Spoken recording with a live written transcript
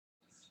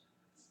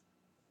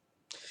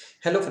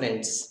Hello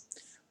friends.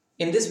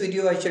 In this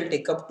video I shall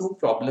take up two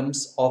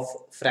problems of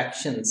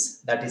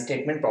fractions, that is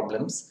statement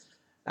problems,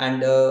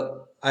 and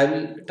I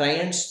will try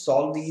and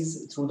solve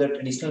these through the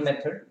traditional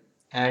method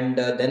and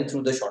then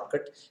through the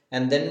shortcut,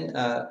 and then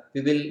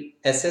we will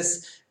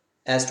assess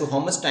as to how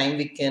much time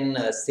we can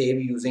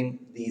save using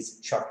these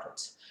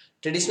shortcuts.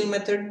 Traditional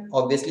method,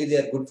 obviously they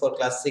are good for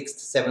class 6th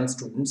 7th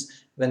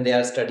students when they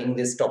are studying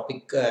this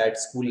topic at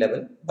school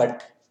level,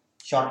 but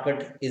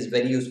shortcut is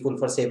very useful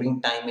for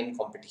saving time in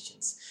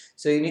competitions.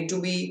 So you need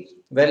to be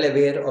well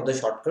aware of the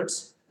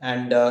shortcuts,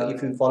 and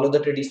if you follow the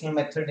traditional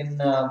method in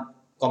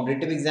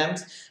competitive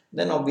exams,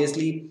 then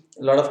obviously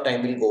a lot of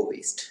time will go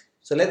waste.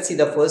 So let's see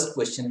the first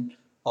question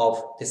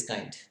of this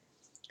kind.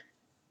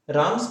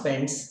 Ram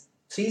spends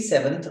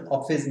 3/7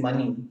 of his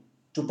money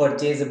to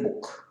purchase a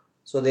book.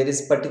 So there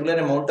is particular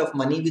amount of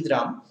money with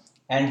Ram,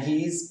 and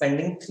he is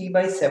spending 3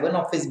 by 7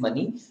 of his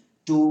money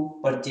to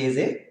purchase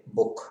a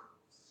book.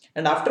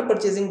 And after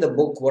purchasing the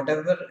book,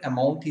 whatever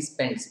amount he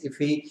spends, if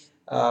he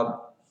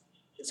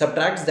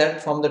subtracts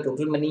that from the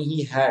total money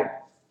he had,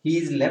 he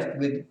is left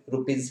with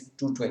rupees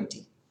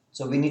 220.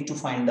 So we need to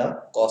find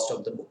the cost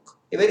of the book.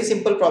 A very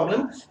simple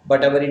problem,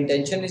 but our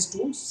intention is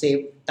to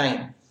save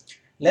time.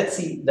 Let's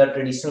see the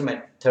traditional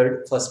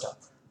method first up.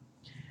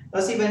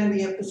 Now see, when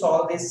we have to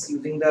solve this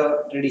using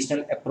the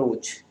traditional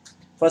approach,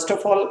 first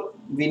of all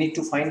we need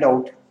to find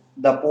out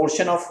the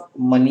portion of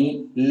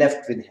money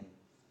left with him.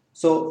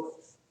 So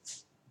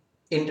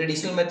in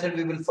traditional method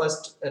we will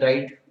first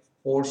write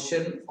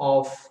portion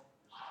of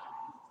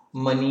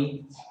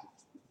money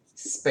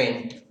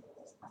spent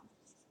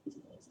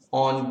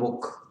on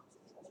book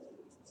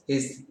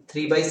is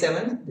 3 by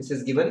 7. This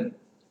is given.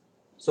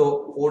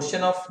 So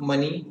portion of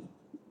money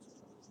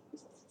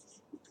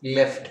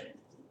left.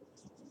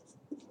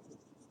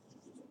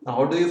 Now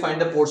how do you find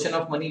the portion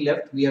of money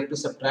left? We have to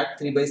subtract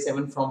 3 by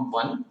 7 from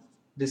 1.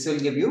 This will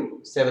give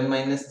you 7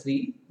 minus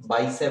 3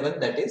 by 7,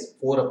 that is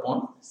 4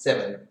 upon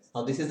 7.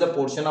 Now this is the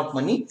portion of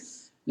money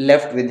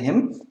left with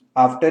him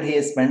after he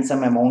has spent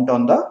some amount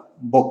on the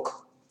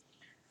book.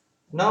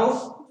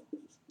 Now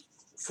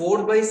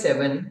 4 by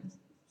 7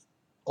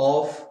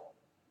 of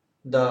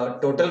the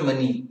total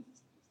money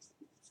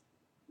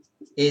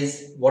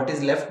is what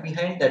is left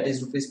behind, that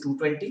is rupees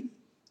 220.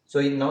 So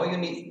now you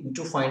need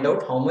to find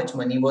out how much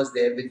money was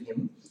there with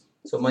him.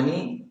 So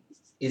money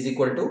is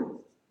equal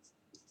to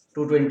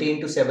 220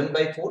 into 7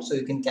 by 4. So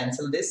you can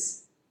cancel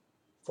this.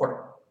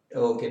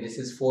 Okay, this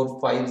is 4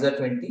 5s are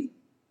 20.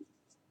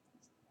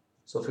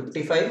 So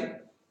 55,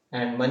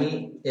 and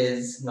money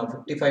is now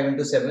 55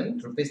 into 7,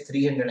 rupees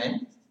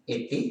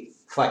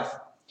 385.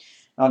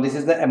 Now this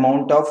is the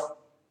amount of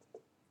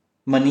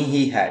money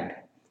he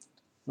had.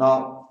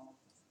 Now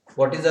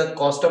what is the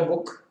cost of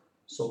book?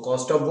 So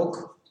cost of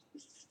book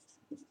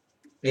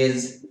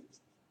is,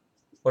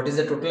 what is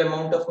the total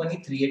amount of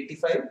money?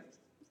 385,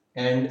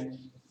 and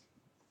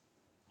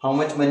how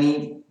much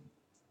money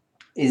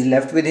is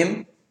left with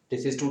him?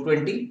 This is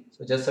 220.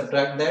 So just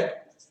subtract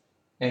that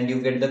and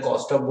you get the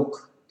cost of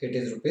book. It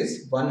is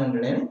rupees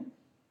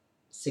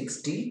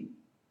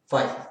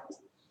 165.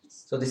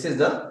 So this is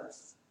the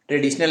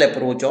traditional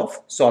approach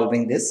of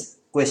solving this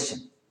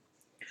question.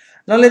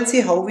 Now let's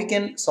see how we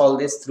can solve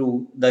this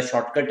through the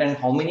shortcut and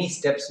how many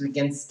steps we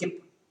can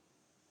skip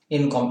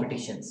in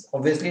competitions.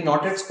 Obviously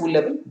not at school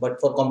level, but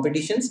for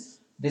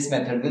competitions this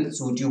method will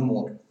suit you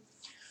more.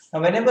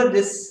 Now whenever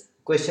these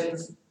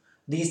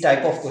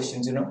type of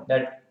questions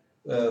that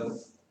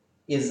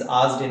is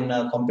asked in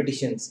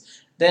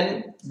competitions,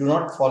 then do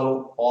not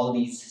follow all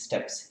these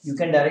steps. You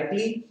can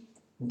directly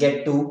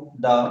get to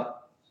the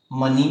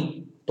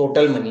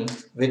total money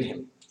with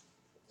him.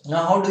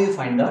 Now how do you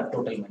find the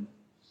total money?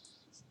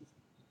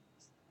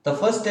 The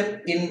first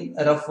step in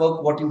rough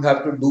work, what you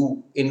have to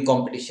do in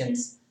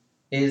competitions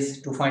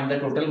is to find the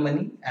total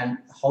money. And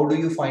how do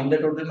you find the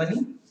total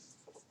money?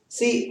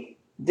 See,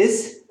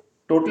 this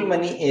total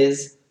money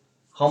is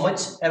how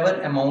much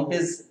ever amount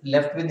is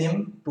left with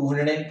him,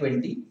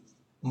 220,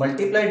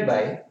 multiplied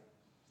by,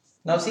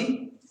 now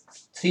see,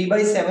 3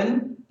 by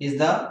 7 is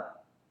the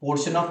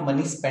portion of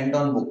money spent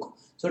on book.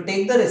 So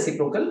take the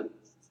reciprocal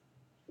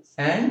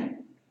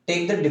and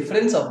take the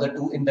difference of the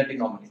two in the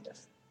denominator.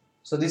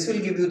 So this will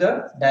give you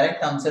the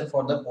direct answer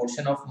for the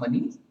portion of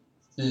money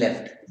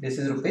left. This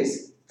is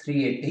rupees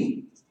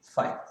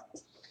 385.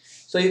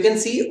 So you can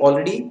see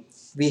already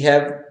we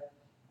have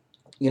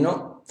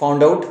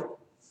found out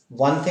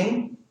one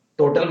thing,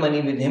 total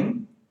money with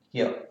him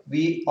here.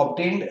 We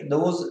obtained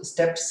those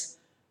steps,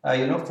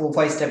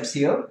 4-5 steps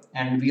here,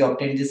 and we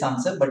obtained this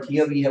answer, but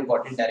here we have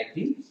got it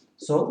directly.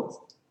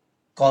 So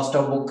cost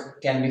of book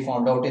can be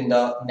found out in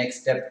the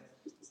next step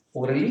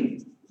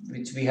orally,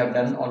 which we have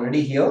done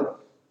already here.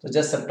 So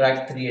just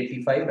subtract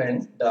 385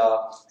 and the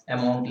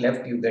amount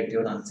left, you get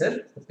your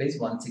answer, rupees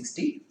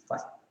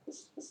 165.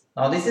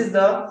 Now this is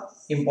the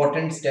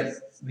important step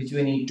which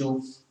we need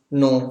to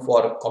know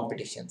for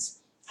competitions.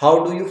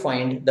 How do you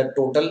find the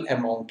total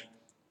amount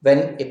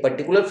when a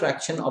particular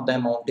fraction of the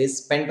amount is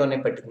spent on a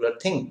particular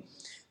thing?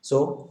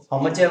 So how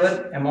much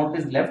ever amount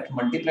is left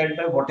multiplied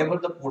by whatever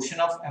the portion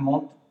of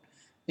amount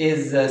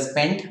is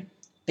spent,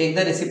 take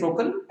the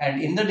reciprocal,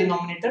 and in the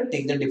denominator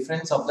take the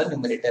difference of the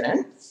numerator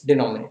and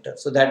denominator.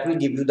 So that will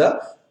give you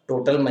the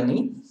total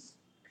money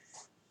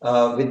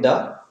with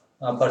the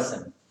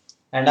person,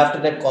 and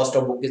after that cost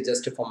of book is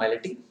just a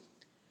formality.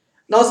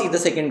 Now see the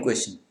second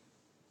question.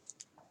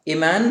 A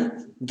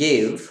man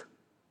gave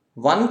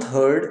one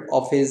third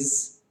of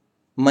his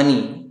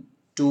money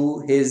to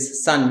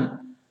his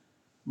son,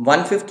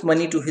 one fifth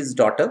money to his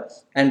daughter,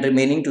 and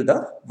remaining to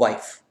the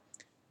wife.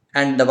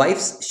 And the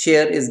wife's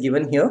share is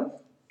given here.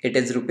 It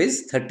is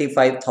rupees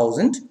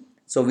 35,000.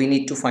 So we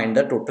need to find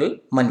the total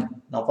money.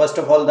 Now, first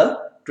of all,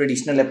 the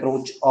traditional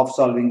approach of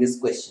solving this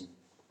question.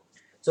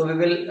 So we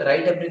will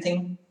write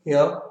everything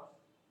here,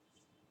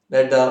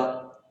 that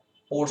the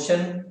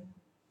portion,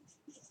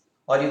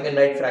 or you can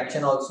write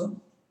fraction also,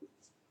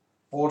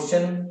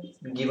 portion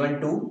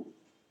given to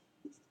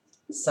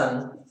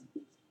son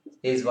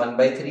is 1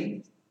 by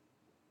 3,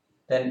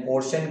 then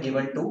portion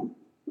given to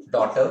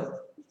daughter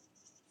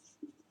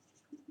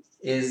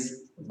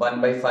is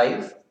 1 by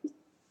 5.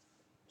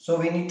 So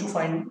we need to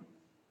find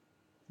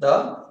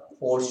the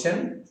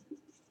portion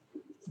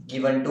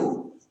given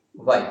to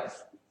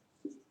wife.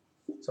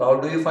 So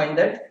how do you find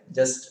that?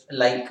 Just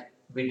like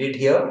we did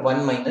here,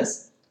 1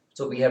 minus.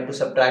 So we have to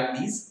subtract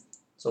these.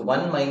 So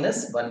 1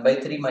 minus 1 by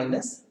 3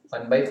 minus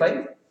 1 by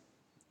 5.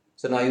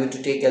 So now you have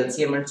to take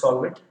LCM and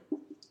solve it.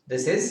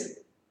 This is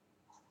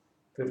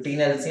 15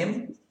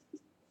 LCM.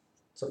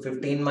 So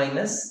 15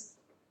 minus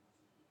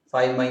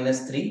 5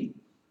 minus 3,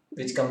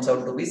 which comes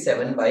out to be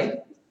 7 by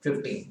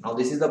 15. Now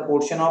this is the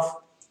portion of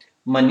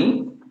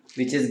money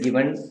which is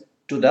given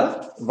to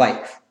the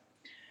wife.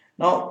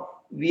 Now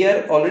we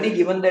are already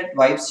given that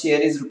wife's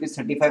share is rupees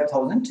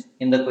 35,000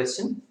 in the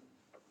question.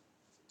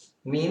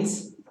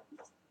 Means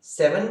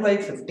 7 by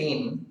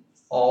 15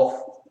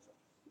 of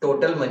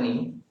total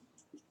money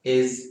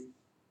is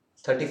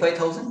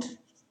 35,000.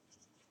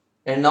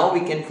 And now we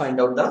can find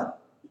out the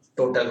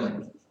total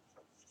money.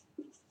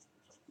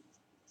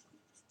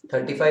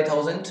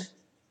 35,000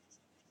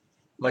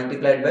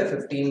 multiplied by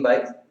 15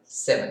 by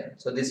 7.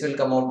 So this will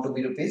come out to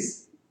be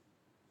rupees,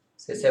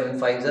 say 7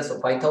 5s, so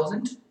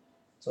 5,000.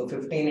 So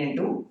 15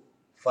 into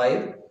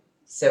 5,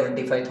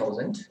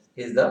 75,000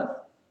 is the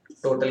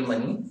total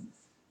money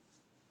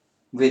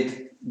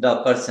with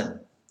the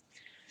person.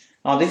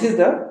 Now this is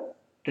the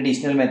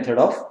traditional method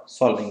of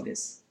solving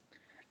this.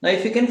 Now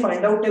if you can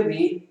find out a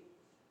way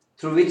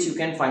through which you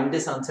can find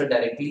this answer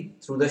directly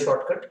through the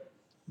shortcut,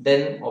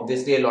 then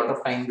obviously a lot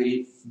of time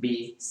will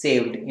be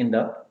saved in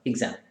the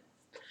exam.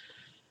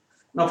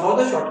 Now for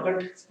the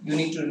shortcut, you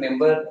need to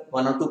remember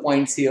 1 or 2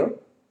 points here.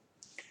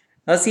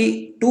 Now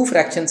see, two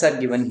fractions are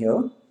given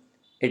here.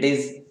 It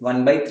is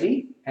 1 by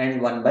 3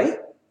 and 1 by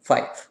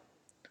 5.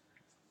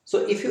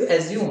 So if you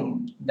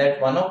assume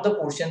that one of the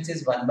portions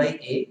is 1 by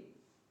A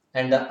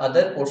and the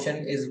other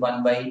portion is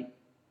 1 by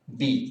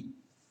B,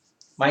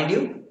 mind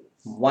you,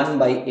 1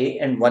 by A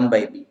and 1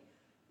 by B.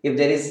 If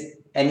there is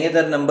any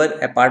other number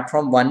apart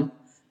from 1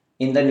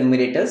 in the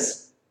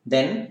numerators,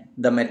 then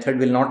the method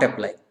will not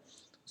apply.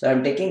 So I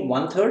am taking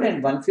 1/3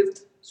 and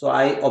 1/5. So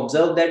I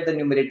observe that the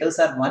numerators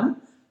are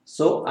 1.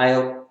 So I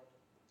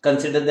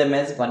consider them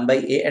as 1 by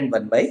A and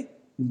 1 by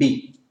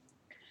B.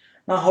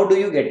 Now how do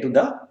you get to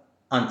the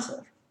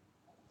answer?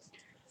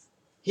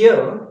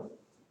 Here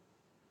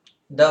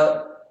the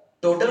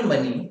total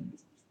money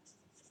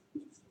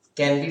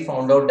can be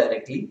found out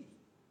directly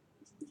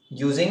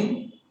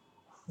using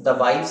the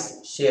wife's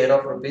share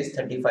of rupees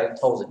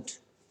 35,000.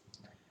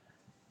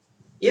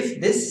 If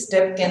this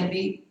step can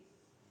be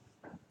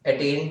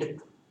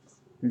attained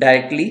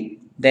directly,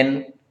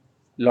 then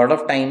lot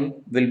of time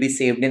will be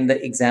saved in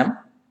the exam.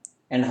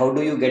 And how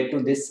do you get to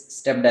this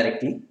step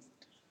directly?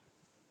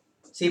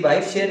 See,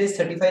 wife's share is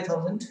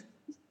 35,000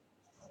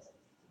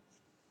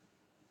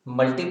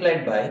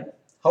 multiplied by,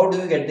 how do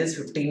you get this?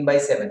 15 by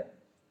 7.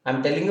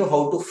 I'm telling you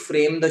how to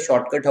frame the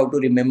shortcut, how to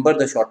remember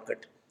the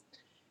shortcut.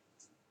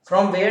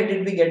 From where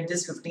did we get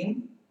this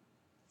 15?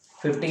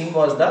 15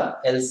 was the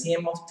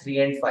LCM of 3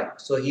 and 5.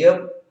 So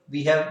here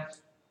we have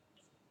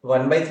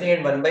 1 by 3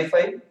 and 1 by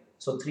 5.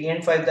 So 3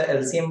 and 5, the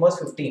LCM was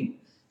 15.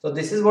 So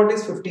this is what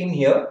is 15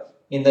 here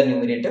in the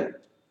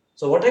numerator.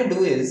 So what I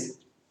do is,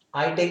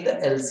 I take the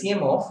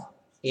LCM of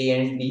A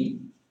and B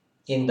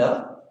in the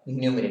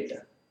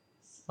numerator.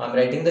 I'm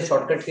writing the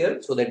shortcut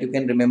here so that you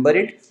can remember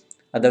it.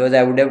 Otherwise,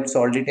 I would have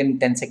solved it in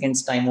 10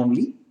 seconds time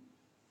only.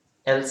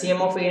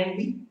 LCM of A and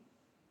B.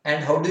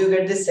 And how do you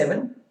get this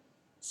 7?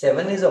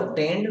 7 is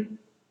obtained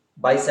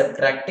by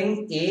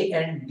subtracting A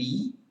and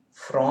B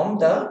from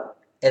the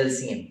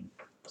LCM.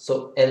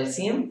 So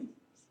LCM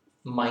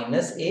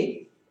minus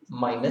A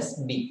minus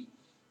B.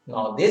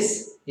 Now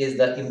this is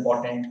the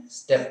important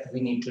step we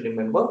need to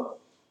remember,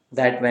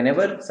 that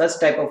whenever such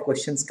type of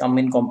questions come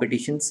in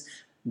competitions,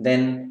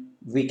 then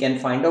we can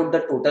find out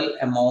the total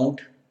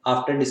amount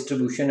after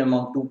distribution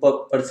among two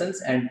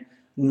persons and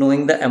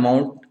knowing the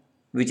amount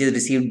which is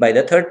received by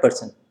the third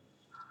person.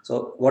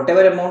 So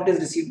whatever amount is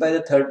received by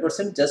the third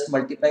person, just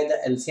multiply the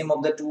LCM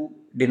of the two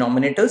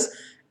denominators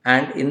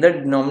and in the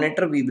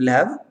denominator we will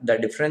have the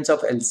difference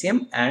of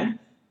LCM and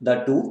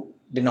the two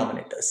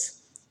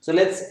denominators. So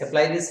let's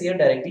apply this here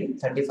directly.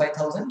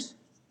 35,000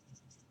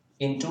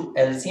 into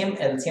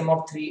LCM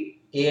of 3a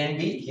and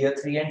b, here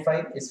 3 and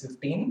 5 is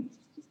 15,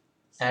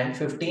 and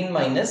 15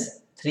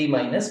 minus 3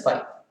 minus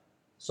 5,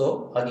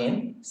 so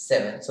again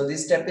 7. So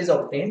this step is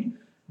obtained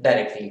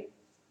directly.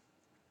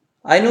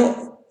 I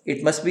know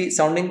it must be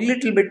sounding a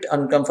little bit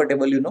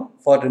uncomfortable,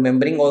 for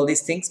remembering all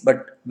these things,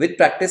 but with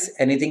practice,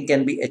 anything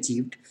can be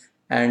achieved.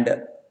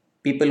 And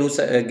people who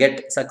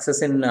get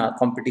success in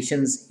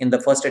competitions in the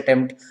first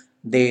attempt,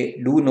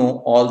 they do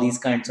know all these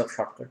kinds of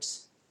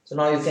shortcuts. So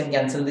now you can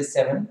cancel this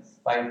 7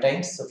 5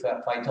 times, so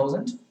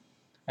 5,000,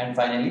 and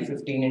finally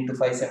 15 into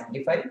 5,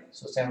 75.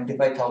 So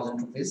 75,000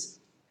 rupees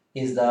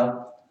is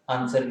the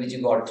answer which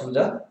you got through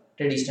the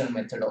traditional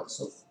method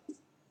also.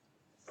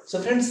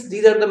 So friends,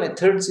 these are the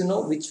methods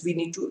which we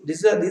need to.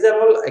 These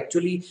are all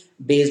actually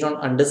based on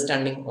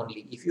understanding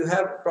only. If you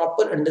have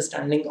proper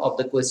understanding of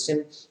the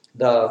question,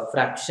 the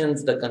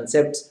fractions, the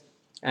concepts,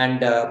 and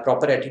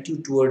proper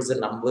attitude towards the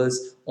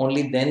numbers,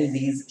 only then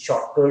these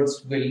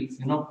shortcuts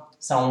will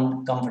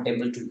sound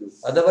comfortable to you.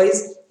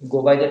 Otherwise,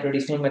 go by the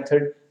traditional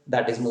method,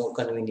 that is more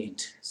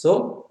convenient.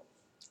 So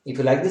if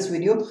you like this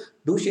video,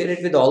 do share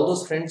it with all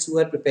those friends who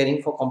are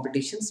preparing for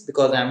competitions,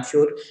 because I'm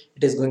sure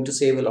it is going to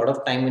save a lot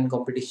of time in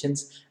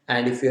competitions.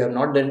 And if you have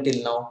not done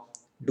till now,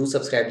 do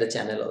subscribe the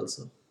channel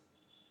also.